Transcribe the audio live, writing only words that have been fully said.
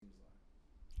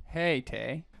Hey,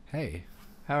 Tay. Hey,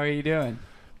 How are you doing?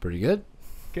 pretty good.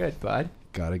 Good, bud.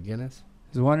 Got a Guinness? I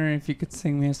was wondering if you could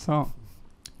sing me a song.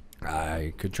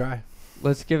 I could try.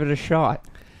 Let's give it a shot.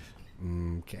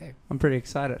 Okay. I'm pretty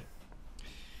excited.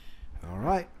 All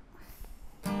right.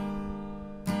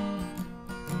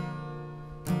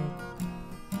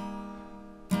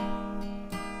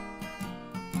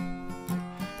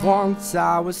 Once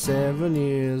I was 7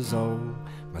 years old,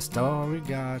 my story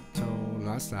got told,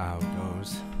 that's how it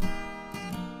goes.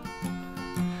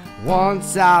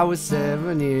 Once I was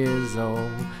 7 years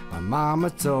old, my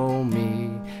mama told me,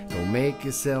 go make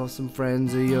yourself some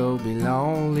friends or you'll be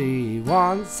lonely.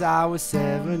 Once I was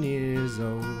 7 years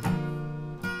old.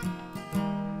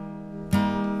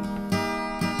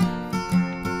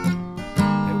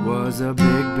 It was a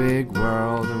big, big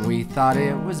world and we thought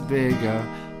it was bigger.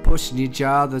 Pushing each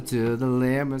other to the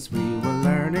limits, we were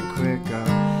learning quicker.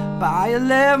 By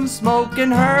 11,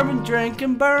 smoking herb and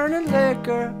drinking, burning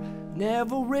liquor.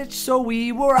 Never rich, so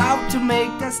we were out to make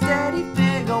that steady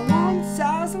figure. Once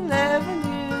I was 11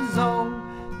 years old,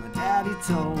 my daddy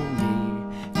told me,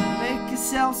 make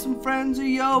yourself some friends or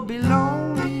you'll be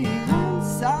lonely.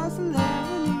 Once I was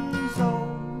 11 years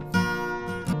old,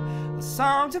 the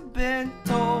songs have been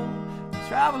told,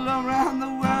 travel around the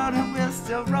world and we're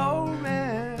still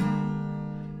roaming.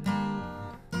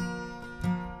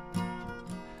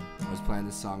 I was playing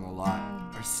this song a lot,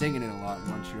 or singing it a lot in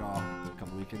Montreal a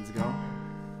couple weekends ago.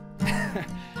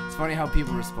 It's funny how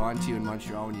people respond to you in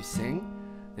Montreal when you sing.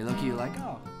 They look at you like,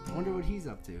 oh, I wonder what he's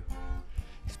up to.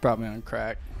 He's probably on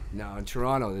crack. No, in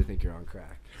Toronto, they think you're on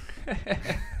crack.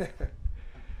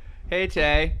 Hey,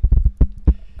 Tay.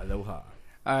 Aloha.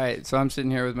 All right, so I'm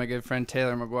sitting here with my good friend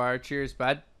Taylor McGuire. Cheers,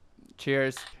 bud.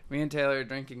 Cheers. Me and Taylor are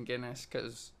drinking Guinness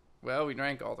because, well, we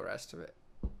drank all the rest of it.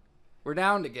 We're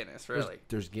down to Guinness, really.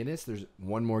 There's Guinness, there's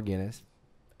one more Guinness,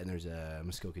 and there's a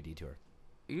Muskoka Detour.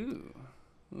 Ooh.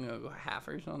 You know, go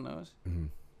halfers on those. Mm-hmm.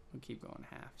 We'll keep going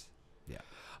halves. Yeah.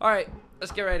 All right,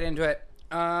 let's get right into it.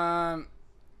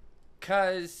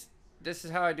 Because this is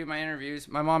how I do my interviews.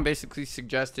 My mom basically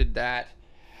suggested that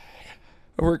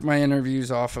I work my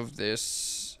interviews off of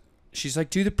this. She's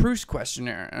like, do the Proust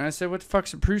questionnaire. And I said, what the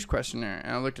fuck's a Proust questionnaire?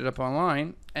 And I looked it up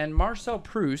online. And Marcel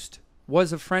Proust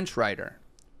was a French writer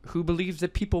who believed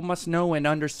that people must know and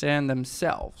understand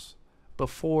themselves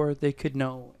before they could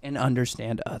know and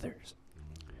understand others.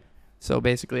 So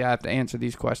basically, I have to answer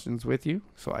these questions with you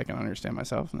so I can understand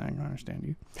myself and I can understand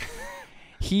you.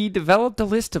 He developed a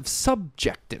list of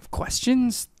subjective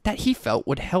questions that he felt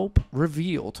would help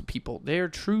reveal to people their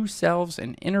true selves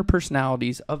and inner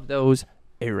personalities of those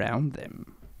around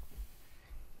them.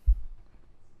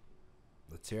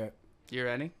 Let's hear it. You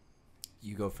ready?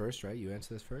 You go first, right? You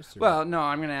answer this first? Or? Well, no,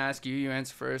 I'm going to ask you. You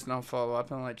answer first, and I'll follow up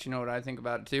and let you know what I think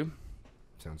about it, too.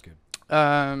 Sounds good.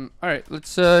 All right,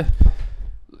 let's...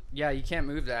 Yeah, you can't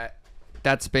move that.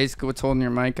 That's basically what's holding your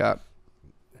mic up.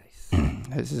 Nice.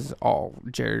 This is all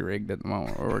jerry-rigged at the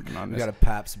moment. We're working on We this. got a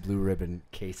Pabst Blue Ribbon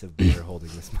case of beer holding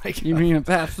this mic. You mean a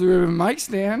Pabst Blue Ribbon mic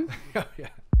stand? Oh, yeah.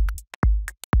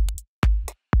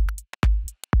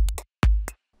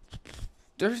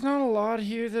 There's not a lot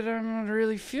here that I'm not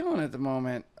really feeling at the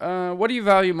moment. What do you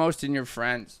value most in your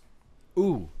friends?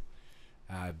 Ooh.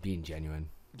 Being genuine.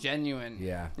 Genuine.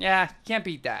 Yeah. Yeah, can't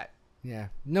beat that. Yeah.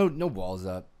 No walls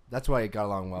up. That's why I got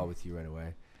along well with you right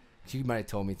away. You might have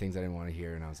told me things I didn't want to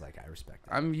hear, and I was like, I respect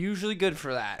that. I'm usually good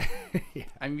for that. Yeah.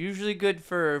 I'm usually good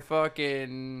for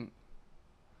fucking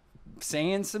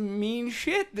saying some mean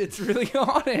shit that's really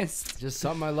honest. Just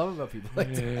something I love about people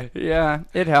like that. Yeah,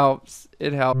 it helps.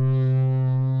 It helps.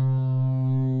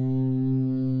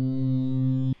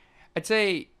 I'd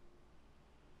say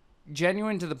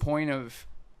genuine to the point of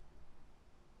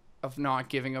not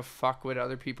giving a fuck what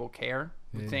other people care.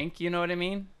 Yeah. Think, you know what I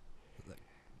mean?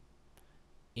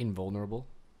 Invulnerable.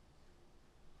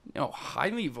 No,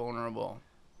 highly vulnerable.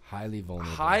 Highly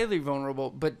vulnerable. Highly vulnerable,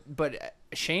 but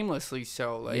shamelessly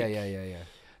so. Like, Yeah.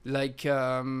 Like,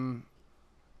 I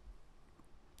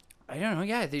don't know.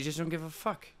 Yeah, they just don't give a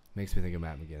fuck. Makes me think of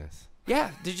Matt McGinnis.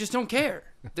 Yeah, they just don't care.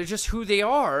 They're just who they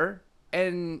are,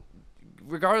 and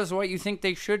regardless of what you think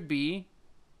they should be,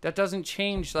 that doesn't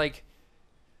change, like,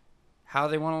 how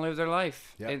they want to live their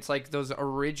life. Yep. It's like those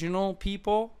original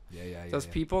people, those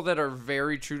Yeah. people that are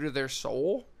very true to their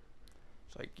soul.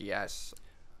 It's like, yes,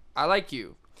 I like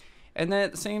you. And then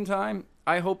at the same time,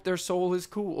 I hope their soul is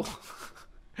cool.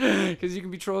 Because you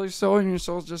can control your soul and your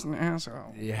soul's just an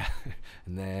asshole. Yeah.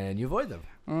 And then you avoid them.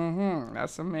 Mm-hmm.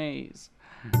 That's a maze.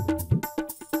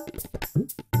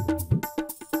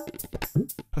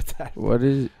 What's that? What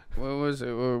was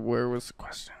it? Where was the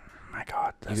question? My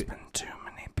God, there's been too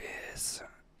many beers.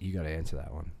 You got to answer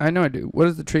that one. I know I do. What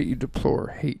is the trait you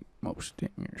deplore, hate most in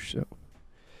yourself?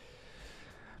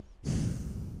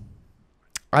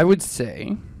 I would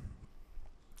say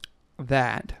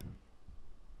that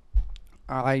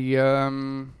I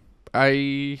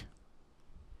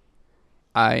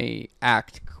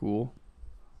act cool.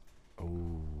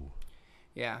 Oh.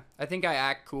 Yeah, I think I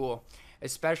act cool,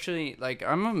 especially like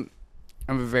I'm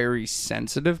a very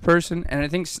sensitive person, and I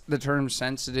think the term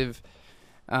sensitive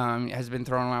has been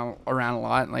thrown around a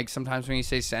lot. Like sometimes when you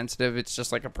say sensitive, it's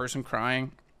just like a person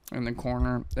crying in the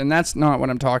corner, and that's not what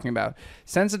I'm talking about.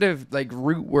 Sensitive, like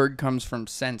root word comes from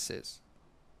senses.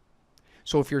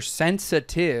 So if you're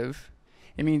sensitive,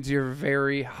 it means you're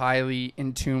very highly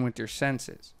in tune with your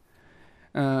senses.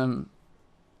 And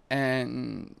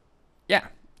yeah,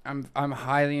 I'm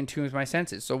highly in tune with my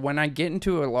senses. So when I get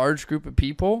into a large group of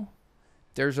people,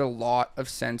 there's a lot of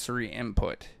sensory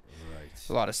input. Right.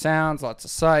 A lot of sounds, lots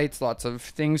of sights, lots of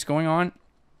things going on.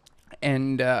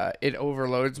 And it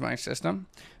overloads my system.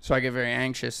 So I get very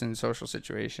anxious in social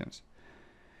situations,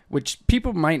 which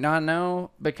people might not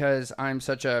know because I'm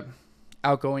such a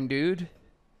outgoing dude.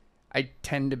 I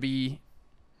tend to be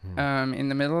in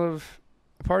the middle of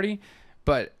a party,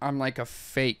 but I'm like a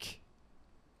fake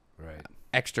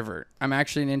extrovert. I'm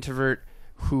actually an introvert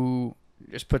who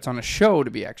just puts on a show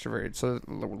to be extroverted. So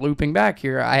looping back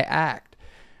here, I act.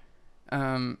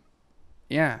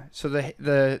 Yeah. So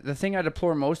the thing I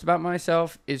deplore most about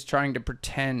myself is trying to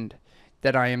pretend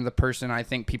that I am the person I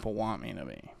think people want me to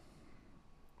be.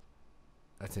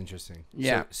 That's interesting.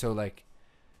 Yeah. So like,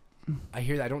 I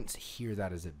hear that. I don't hear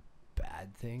that as a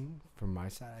bad thing from my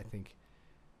side. I think,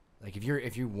 like, if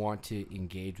you want to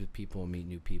engage with people and meet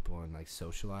new people and like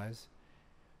socialize,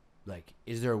 like,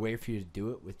 is there a way for you to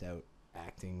do it without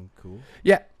acting cool?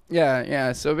 Yeah.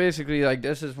 So basically, like,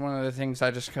 this is one of the things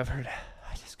I discovered.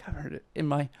 I discovered it in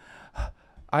my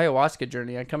ayahuasca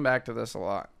journey. I come back to this a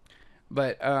lot,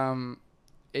 but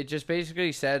it just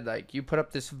basically said, like, you put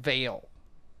up this veil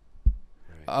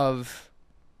of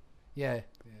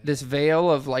this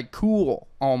veil of like cool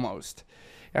almost,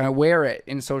 and I wear it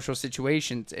in social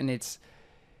situations, and it's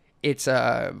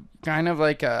kind of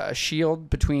like a shield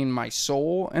between my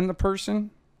soul and the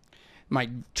person, my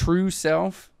true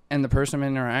self and the person I'm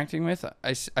interacting with.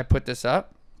 I put this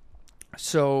up.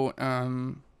 So,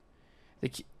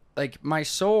 like my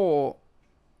soul,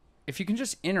 if you can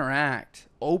just interact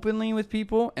openly with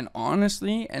people and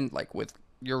honestly and like with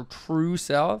your true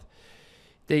self,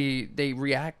 they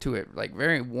react to it like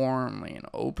very warmly and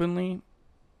openly.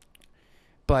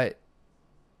 But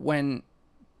when,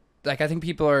 like, I think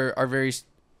people are very,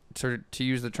 sort of, to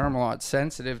use the term a lot,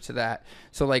 sensitive to that.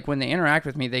 So like when they interact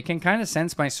with me, they can kind of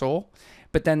sense my soul,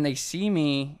 but then they see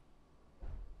me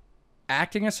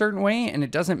acting a certain way and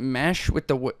it doesn't mesh with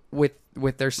the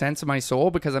with their sense of my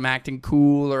soul because I'm acting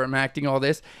cool or I'm acting all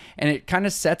this, and it kind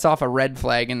of sets off a red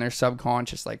flag in their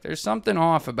subconscious, like there's something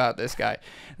off about this guy.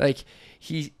 Like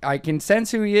I can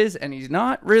sense who he is and he's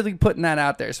not really putting that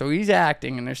out there, so he's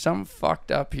acting and there's something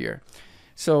fucked up here.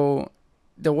 So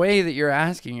the way that you're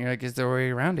asking, you're like, is there a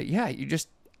way around it? Yeah, you just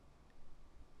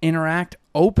interact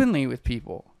openly with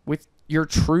people with your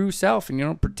true self and you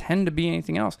don't pretend to be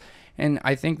anything else. And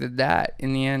I think that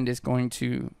in the end is going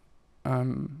to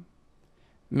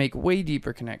make way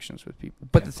deeper connections with people.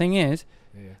 But the thing is,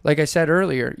 like I said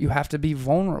earlier, you have to be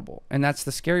vulnerable. And that's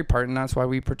the scary part. And that's why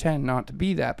we pretend not to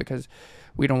be that, because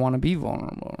we don't want to be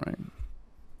vulnerable, right?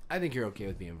 I think you're okay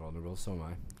with being vulnerable. So am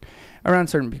I. Around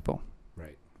certain people.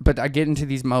 Right. But I get into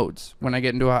these modes when I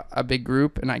get into a big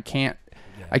group and I can't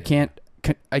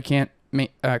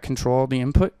control the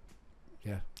input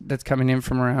that's coming in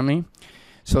from around me.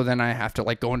 So then I have to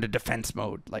like go into defense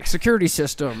mode, like security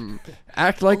system,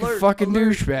 act like a fucking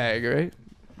douchebag, right?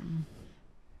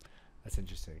 That's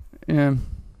interesting. Yeah.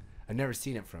 I've never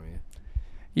seen it from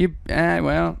you.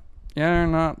 You're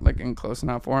not looking close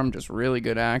enough, or I'm just a really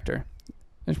good actor.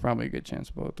 There's probably a good chance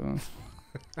of both of those.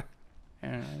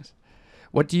 Anyways,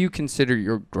 what do you consider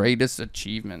your greatest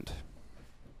achievement?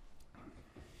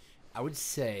 I would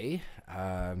say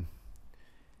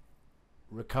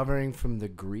recovering from the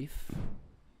grief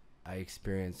I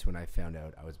experienced when I found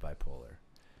out I was bipolar,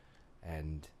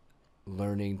 and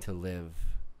learning to live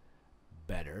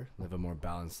better, live a more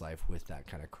balanced life with that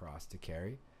kind of cross to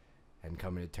carry, and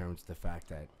coming to terms with the fact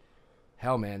that,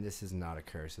 hell, man, this is not a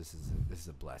curse. This is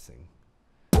a blessing.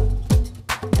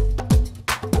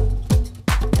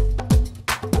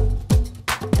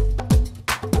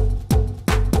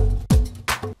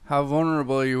 How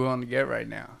vulnerable are you willing to get right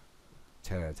now?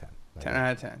 10 out of 10. 10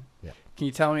 out of 10. Yeah. Can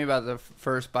you tell me about the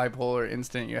first bipolar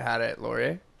incident you had at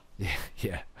Laurier?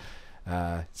 Yeah.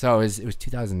 So it was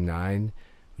 2009.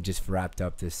 We just wrapped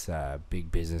up this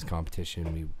big business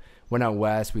competition. We went out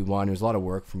west. We won. It was a lot of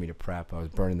work for me to prep. I was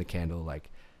burning the candle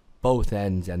like both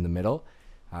ends and the middle.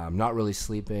 Not really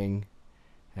sleeping.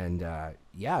 And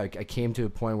yeah, I came to a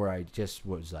point where I just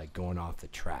was like going off the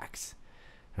tracks.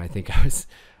 And I think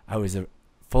I was a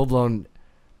full-blown,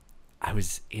 I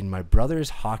was in my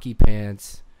brother's hockey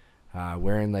pants,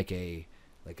 wearing like a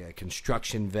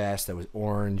construction vest that was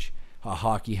orange, a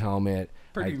hockey helmet.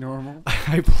 Pretty normal.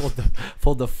 I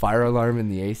pulled the fire alarm in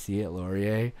the AC at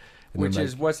Laurier. Which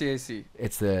is, what's the AC?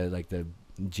 It's the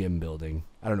gym building.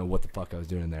 I don't know what the fuck I was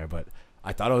doing in there, but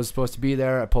I thought I was supposed to be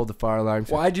there. I pulled the fire alarm.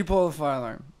 Why'd you pull the fire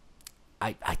alarm?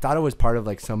 I thought it was part of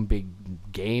like some big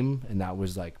game, and that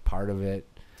was like part of it.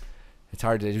 It's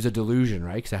hard to, it was a delusion,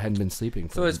 right? Because I hadn't been sleeping.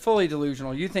 So it's fully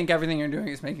delusional. You think everything you're doing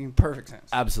is making perfect sense.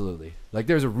 Absolutely. Like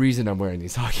there's a reason I'm wearing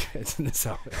these hockey pants in this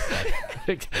outfit.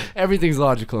 Like, everything's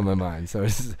logical in my mind. So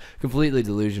it's completely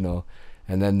delusional.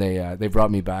 And then they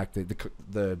brought me back.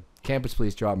 The campus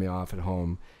police dropped me off at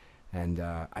home. And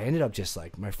I ended up just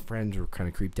like, my friends were kind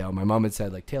of creeped out. My mom had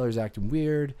said like, Taylor's acting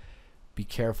weird. Be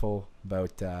careful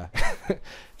about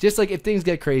just like if things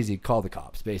get crazy, call the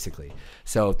cops, basically.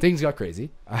 So things got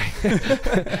crazy.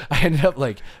 I ended up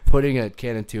like putting a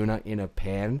can of tuna in a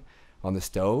pan on the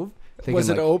stove. Was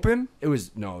it open? It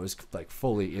was like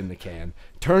fully in the can.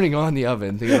 Turning on the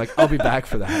oven, thinking like I'll be back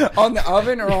for that. On the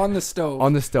oven or on the stove?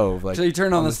 On the stove. Like so you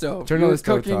turn on the stove. Turn on the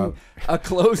stove. Cooking a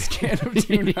closed can of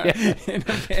tuna in a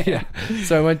pan. Yeah.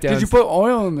 So I went down. Did you put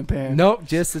oil in the pan? Nope,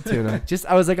 just the tuna.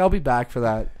 I was like, I'll be back for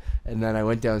that. And then I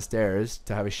went downstairs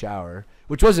to have a shower,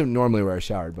 which wasn't normally where I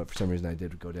showered, but for some reason I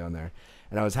did go down there.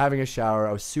 And I was having a shower.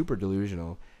 I was super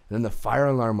delusional. And then the fire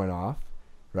alarm went off,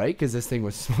 right? Because this thing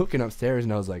was smoking upstairs.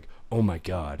 And I was like, oh, my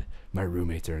God, my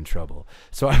roommates are in trouble.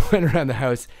 So I went around the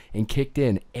house and kicked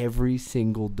in every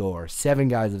single door. 7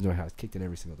 guys lived in my house, kicked in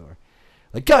every single door.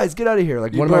 Like, guys, get out of here.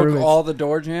 Like, one of my roommates. All the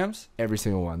door jams? Every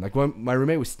single one. Like, my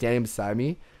roommate was standing beside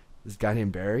me, this guy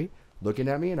named Barry, looking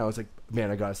at me, and I was like, man,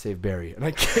 I gotta save Barry. And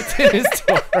I kicked in his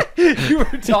door. You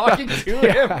were talking to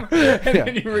him, and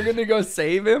then you were gonna go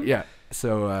save him? Yeah.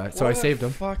 So I saved him.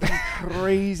 Fucking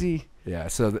crazy. Yeah.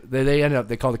 So they ended up,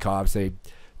 they called the cops. They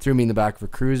threw me in the back of a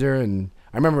cruiser, and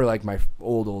I remember like my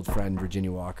old friend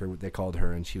Virginia Walker. They called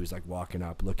her, and she was like walking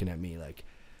up, looking at me like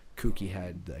kooky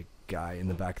head like guy in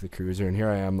the back of the cruiser, and here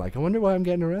I am like, I wonder why I'm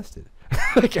getting arrested.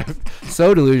 Like I'm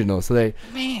so delusional. So they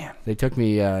took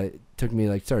me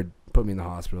like started. Put me in the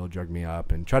hospital, drugged me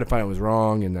up, and tried to find out what was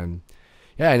wrong. And then,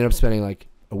 yeah, I ended up spending like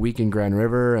a week in Grand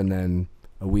River and then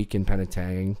a week in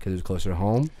Penetang because it was closer to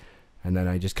home. And then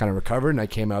I just kind of recovered, and I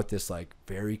came out this like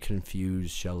very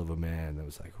confused shell of a man that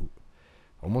was like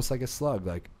almost like a slug.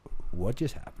 Like, what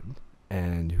just happened?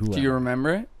 And who? Do you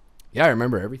remember it? Yeah, I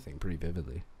remember everything pretty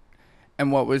vividly.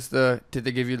 And what was did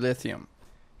they give you lithium?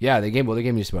 Yeah, they gave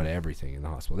me just about everything in the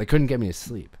hospital. They couldn't get me to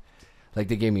sleep. Like,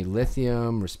 they gave me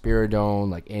lithium, risperidone,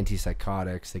 like,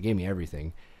 antipsychotics. They gave me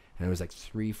everything. And it was, like,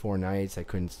 3-4 nights. I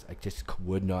just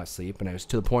would not sleep. And I was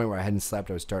to the point where I hadn't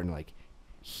slept. I was starting to, like,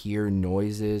 hear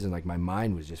noises. And, like, my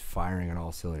mind was just firing on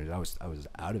all cylinders. I was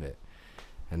out of it.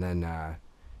 And then,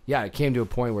 yeah, it came to a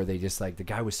point where they just, like, the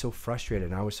guy was so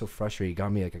frustrated. And I was so frustrated. He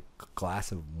got me, like, a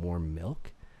glass of warm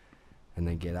milk. And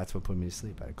then, yeah, that's what put me to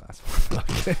sleep. I had a glass of warm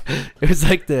milk. It was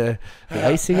like the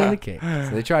icing on the cake. So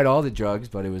they tried all the drugs,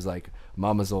 but it was like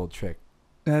mama's old trick.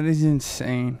 That is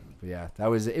insane. But yeah,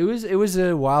 it was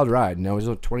a wild ride. And I was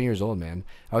 20 years old, man.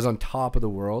 I was on top of the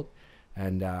world.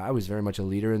 And I was very much a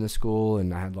leader in the school.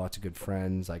 And I had lots of good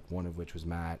friends, like one of which was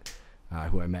Matt,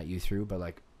 who I met you through. But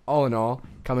like all in all,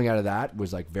 coming out of that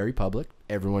was like very public.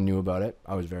 Everyone knew about it.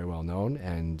 I was very well known.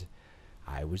 And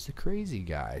I was the crazy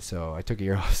guy. So I took a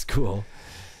year off school,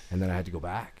 and then I had to go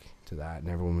back to that. And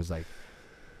everyone was like,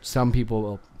 some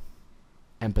people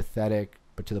empathetic,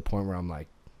 but to the point where I'm like,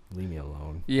 leave me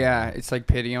alone. Yeah, it's like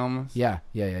pity almost. Yeah.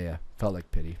 Felt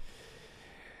like pity.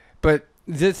 But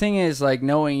the thing is, like,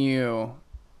 knowing you,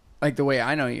 like the way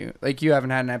I know you, like you haven't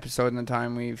had an episode in the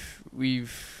time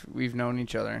we've known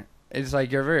each other. It's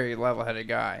like you're a very level-headed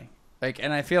guy. Like,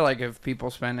 and I feel like if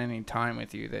people spend any time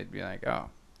with you, they'd be like, oh,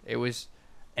 it was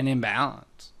an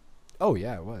imbalance. Oh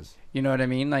yeah, it was. You know what I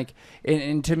mean? Like,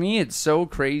 and to me, it's so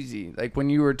crazy. Like, when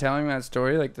you were telling that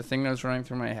story, like, the thing that was running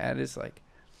through my head is, like,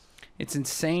 it's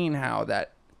insane how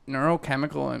that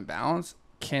neurochemical imbalance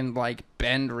can, like,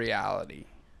 bend reality.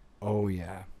 Oh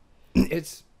yeah.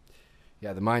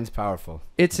 Yeah, the mind's powerful.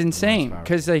 It's insane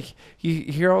because, like, you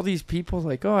hear all these people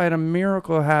like, oh, I had a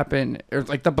miracle happen, or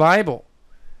like the Bible.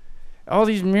 All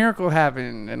these miracles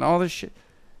happen and all this shit.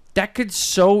 That could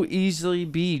so easily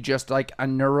be just like a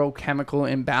neurochemical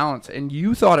imbalance. And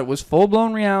you thought it was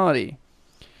full-blown reality.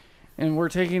 And we're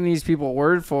taking these people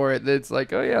word for it. That's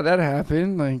like, oh yeah, that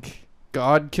happened. Like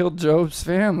God killed Job's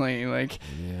family. Like,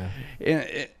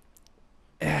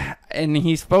 and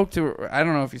he spoke to. I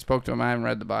don't know if he spoke to him. I haven't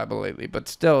read the Bible lately, but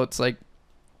still, it's like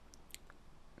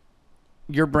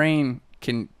your brain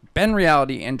can bend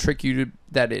reality and trick you to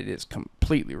that it is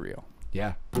completely real.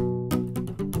 Yeah.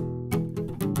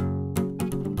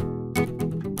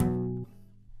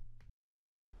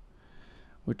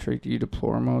 What trait do you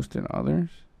deplore most in others?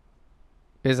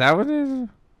 Is that what it is?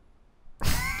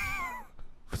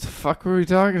 What the fuck were we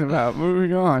talking about?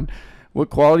 Moving on.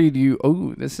 What quality do you...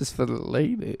 Oh, this is for the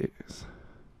ladies.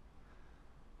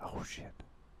 Oh, shit.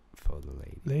 For the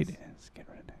ladies. Ladies, get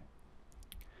ready.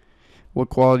 What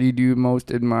quality do you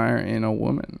most admire in a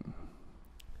woman?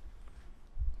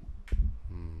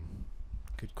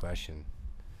 Good question.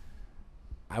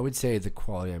 I would say the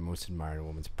quality I most admire in a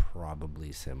woman is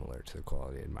probably similar to the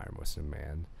quality I admire most in a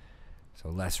man. So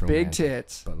less romantic. Big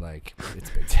tits. But like, it's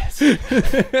big tits.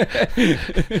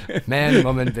 Man,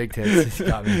 woman, big tits. It's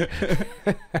got me.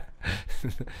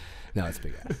 No, it's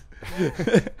big ass.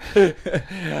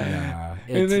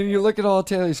 And then you look at all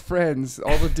Taylor's friends,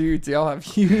 all the dudes, they all have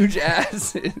huge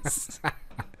asses.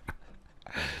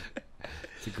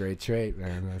 It's a great trait,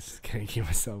 man. I just can't keep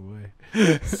myself away.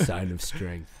 Sign of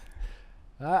strength.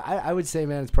 I would say,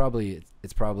 man,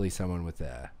 it's probably someone with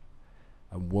a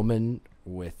woman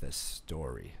with a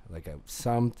story, like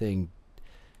something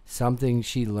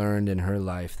she learned in her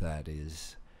life that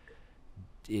is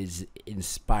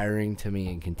inspiring to me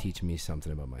and can teach me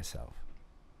something about myself.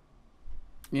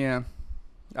 Yeah,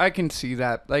 I can see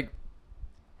that. Like,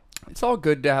 it's all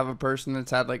good to have a person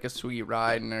that's had like a sweet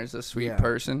ride and there's a sweet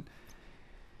person.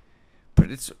 But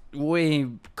it's way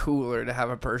cooler to have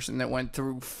a person that went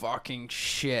through fucking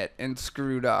shit and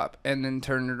screwed up and then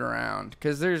turned it around.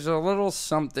 Because there's a little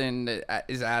something that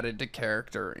is added to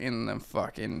character in the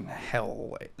fucking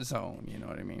hell zone. You know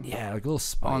what I mean? Yeah, like a little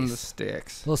spice. On the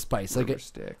sticks. A little spice. Like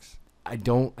sticks. I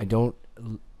don't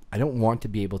want to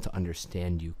be able to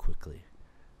understand you quickly.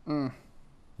 You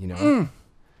know?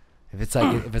 If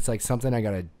it's like something I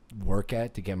gotta work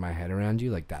at to get my head around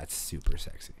you, like that's super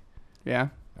sexy. Yeah?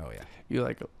 Oh yeah. You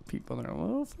like people that are a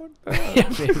little fucked up. Yeah,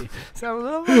 maybe. So a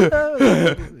little fucked up.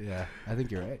 Yeah, I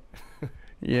think you're right.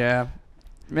 Yeah,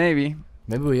 maybe.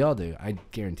 Maybe we all do. I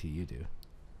guarantee you do.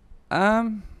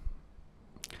 I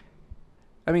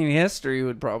mean, history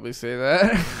would probably say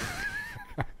that.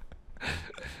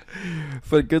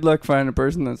 But good luck finding a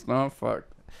person that's not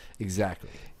fucked. Exactly.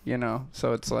 You know,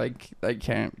 so it's like I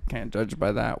can't judge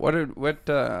by that. What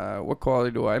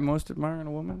quality do I most admire in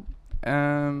a woman?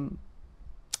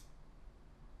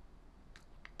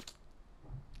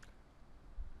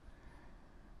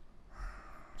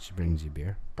 She brings you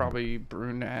beer. Probably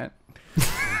brunette.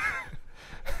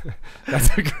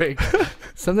 That's a great.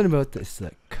 Something about this,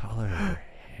 the color of her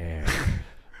hair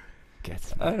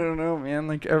gets me. I don't know, man.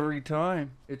 Like every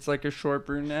time, it's like a short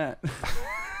brunette.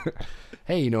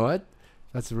 Hey, you know what?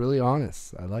 That's really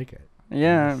honest. I like it.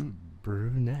 Yeah.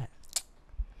 Brunette.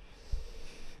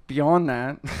 Beyond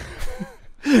that,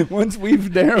 once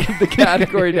we've narrowed the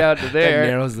category down to there, that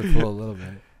narrows the pool a little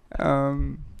bit.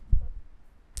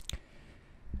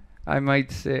 I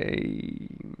might say,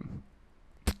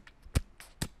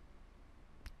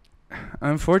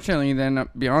 unfortunately, then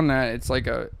beyond that, it's like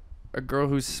a girl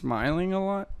who's smiling a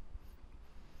lot.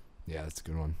 Yeah, that's a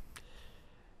good one.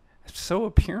 It's so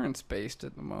appearance based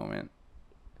at the moment,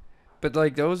 but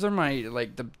like those are my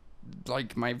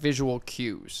my visual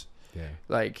cues. Yeah.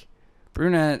 Like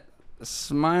brunette,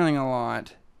 smiling a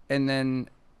lot, and then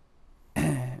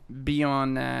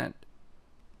beyond that,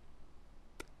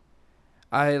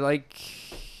 I like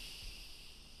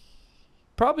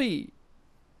probably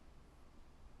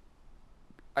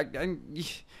I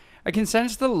can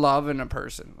sense the love in a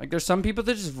person. Like there's some people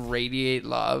that just radiate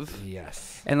love.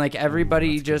 Yes. And like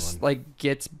everybody just like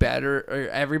gets better, or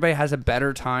everybody has a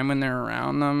better time when they're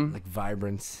around them. Like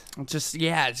vibrance. It's just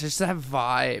that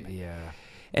vibe. Yeah.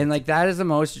 And like that is the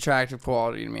most attractive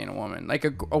quality to me in a woman. Like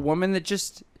a woman that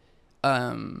just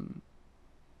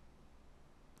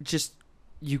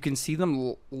you can see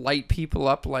them light people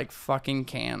up like fucking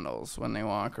candles when they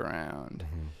walk around.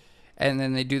 Mm-hmm. And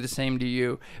then they do the same to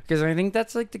you. Because I think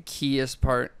that's like the keyest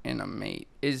part in a mate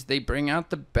is they bring out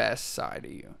the best side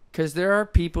of you. Because there are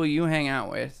people you hang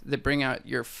out with that bring out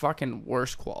your fucking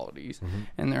worst qualities. Mm-hmm.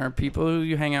 And there are people who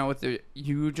you hang out with that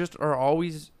you just are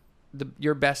always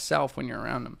your best self when you're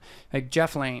around them. Like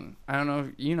Jeff Lane. I don't know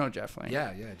if you know Jeff Lane.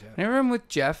 Yeah, Jeff. Whenever I'm with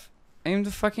Jeff, I'm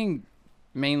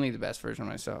mainly the best version of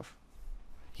myself.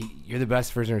 You're the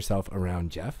best version of yourself around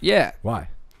Jeff? Yeah. Why?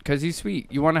 Because he's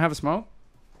sweet. You want to have a smoke?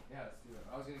 Yeah, let's do it.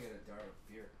 I was going to get a dark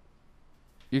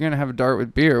You're gonna have a dart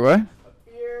with beer, what?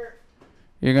 Beer.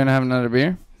 You're gonna have another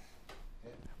beer?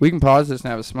 We can pause this and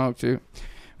have a smoke too.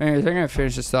 Anyways, I'm gonna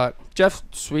finish this thought. Jeff,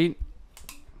 sweet.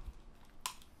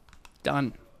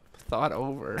 Done. Thought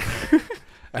over.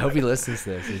 I hope he listens to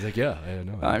this. He's like, yeah, I don't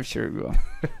know. I'm sure he will.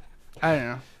 I don't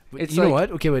know. It's you know like-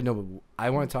 what? Okay, wait, no, but I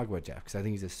want to talk about Jeff because I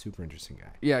think he's a super interesting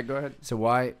guy. Yeah, go ahead. So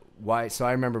why? So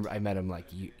I remember I met him like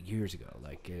years ago.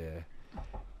 Like,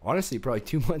 honestly, probably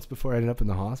 2 months before I ended up in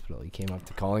the hospital. He came up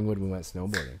to Collingwood. We went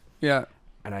snowboarding. Yeah.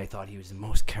 And I thought he was the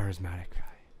most charismatic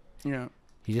guy. Yeah.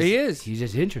 He is. He's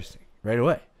just interesting right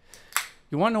away.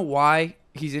 You want to know why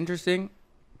he's interesting?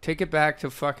 Take it back to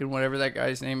fucking whatever that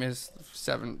guy's name is.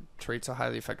 7 Traits of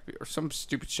Highly Effective People. Or some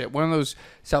stupid shit. One of those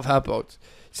self-help books.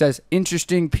 It says,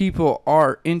 interesting people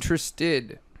are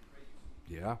interested.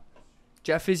 Yeah.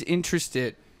 Jeff is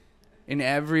interested in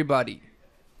everybody.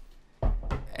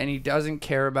 And he doesn't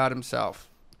care about himself.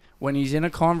 When he's in a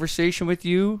conversation with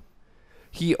you,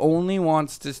 he only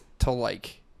wants to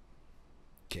like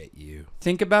Get you.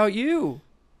 think about you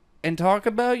and talk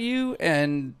about you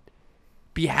and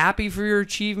be happy for your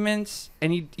achievements.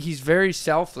 And he's very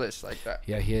selfless like that.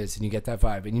 Yeah, he is, and you get that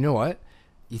vibe. And you know what?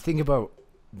 You think about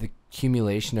the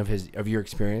accumulation of your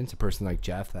experience, a person like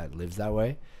Jeff that lives that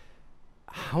way.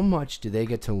 How much do they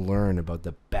get to learn about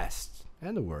the best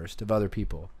and the worst of other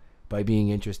people by being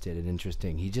interested and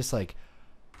interesting? He just like,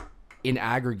 in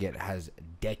aggregate, has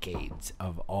decades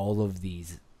of all of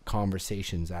these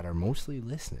conversations that are mostly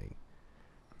listening,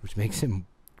 which makes him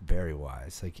very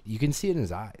wise. Like, you can see it in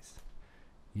his eyes.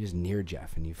 You're just near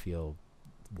Jeff and you feel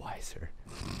wiser.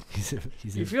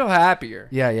 You feel happier.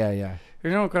 Yeah.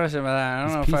 There's no question about that. I don't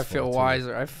He's know if I peaceful, feel too.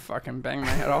 wiser. I fucking bang my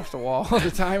head off the wall all the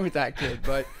time with that kid,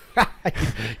 but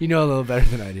You know a little better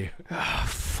than I do. oh,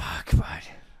 fuck, bud.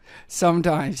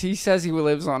 Sometimes he says he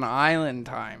lives on island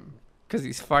time because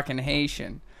he's fucking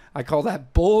Haitian. I call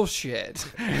that bullshit.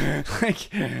 Like,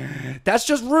 that's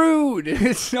just rude.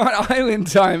 It's not island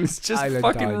time. It's just Island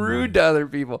fucking time, rude man. to other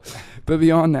people. But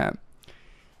beyond that,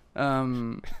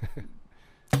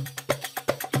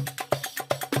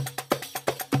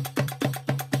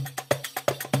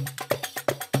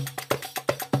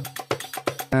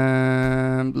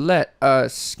 let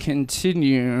us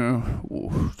continue.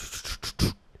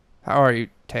 How are you,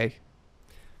 Tay?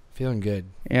 Feeling good.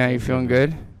 Yeah, you feeling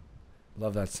good?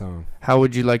 Love that song. How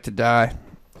would you like to die?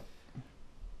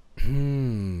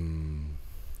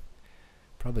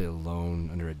 Probably alone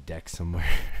under a deck somewhere.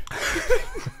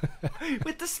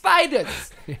 With the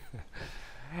spiders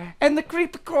and the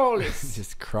creepy crawlers.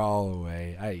 Just crawl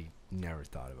away. I never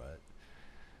thought about it.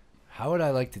 How would I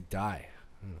like to die?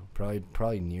 I don't know.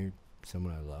 Probably near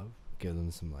someone I love. Give them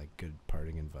some like good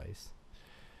parting advice.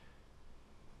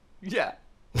 Yeah.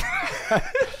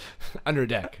 Under a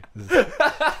deck. We're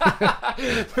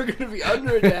gonna be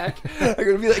under a deck. I'm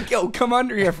gonna be like, yo, come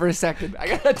under here for a second. I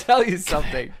gotta tell you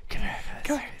something. Come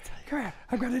here.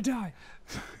 I'm gonna die.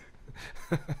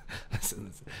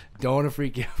 Listen. Don't want to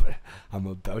freak you out, but I'm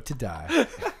about to die.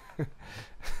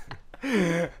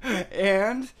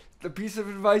 And the piece of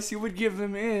advice you would give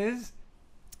them is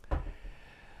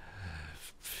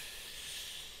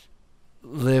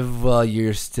Live while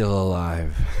you're still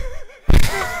alive.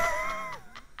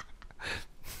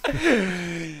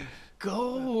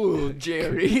 gold,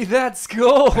 Jerry. That's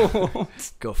gold.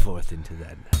 Go forth into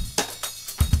that night.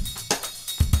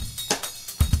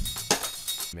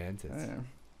 Man,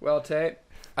 Well, Tay,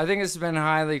 I think this has been a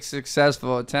highly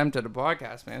successful attempt at a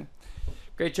podcast, man.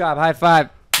 Great job. High five.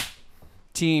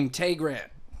 Team Tay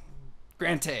Grant.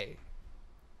 Grant Tay.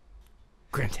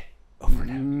 Grant over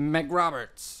now.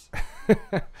 McRoberts.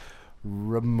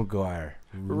 Rob McGuire.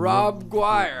 Rob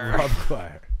Guire. Rob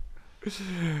Guire.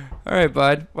 All right,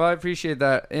 bud. Well, I appreciate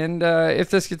that. And if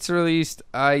this gets released,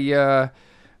 I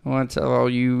want to tell all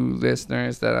you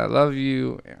listeners that I love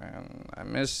you and I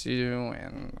miss you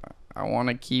and I want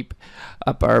to keep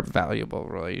up our valuable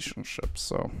relationship.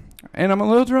 So, and I'm a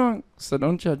little drunk, so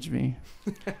don't judge me.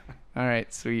 All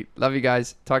right, sweet. Love you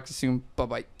guys. Talk to you soon.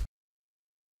 Bye-bye.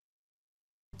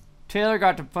 Taylor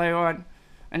got to play one,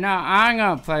 and now I'm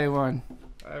going to play one.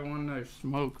 I want to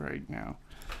smoke right now.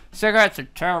 Cigarettes are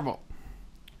terrible.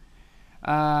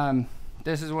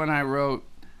 This is one I wrote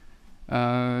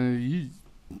a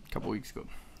couple weeks ago.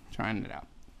 Trying it out.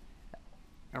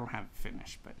 I don't have it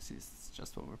finished, but it's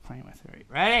just what we're playing with. Right?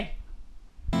 Ready?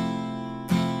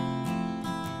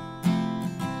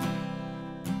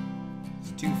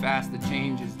 It's too fast. The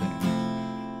change is there.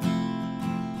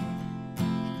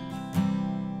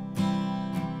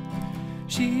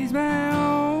 She's my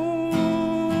own,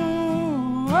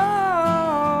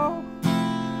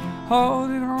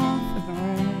 holding on for the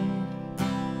rain.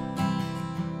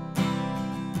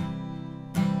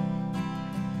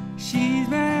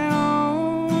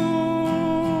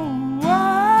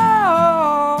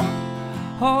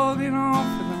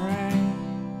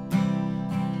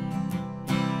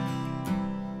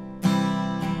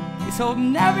 It's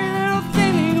holding every little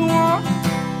thing you want.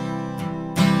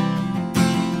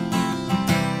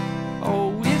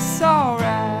 Oh, it's all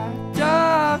wrapped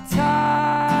up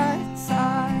tight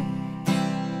inside.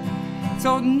 It's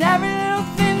holding every little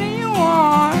thing that you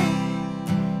want.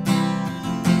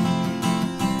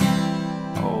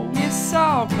 Oh, it's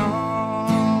all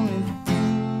coming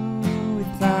through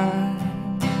with time.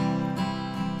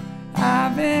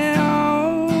 I've been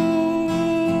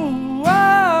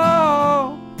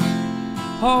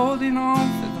holding on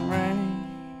for the rain.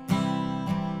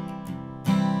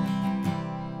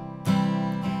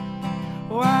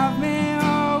 Oh, I've been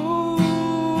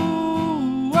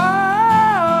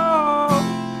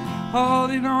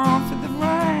holding on for the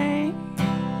rain.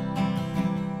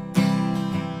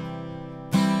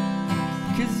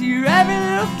 'Cause you're every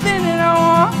little thing that I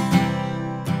want.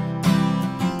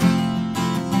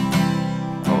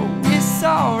 Oh, it's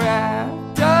all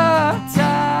wrapped up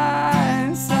tight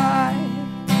inside.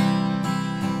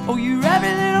 Oh, you're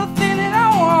every little thing that I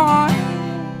want.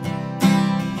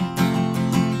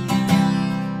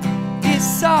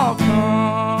 It's all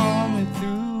coming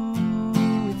through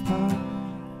with fun.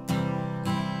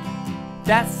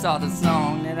 That's all the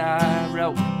song that I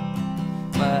wrote.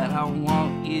 But I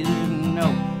want you to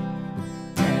know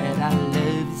that I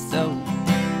love you so.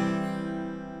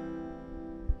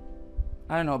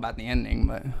 I don't know about the ending,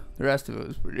 but the rest of it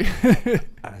was pretty.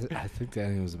 I think the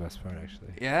ending was the best part,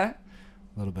 actually. Yeah?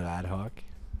 A little bit ad hoc.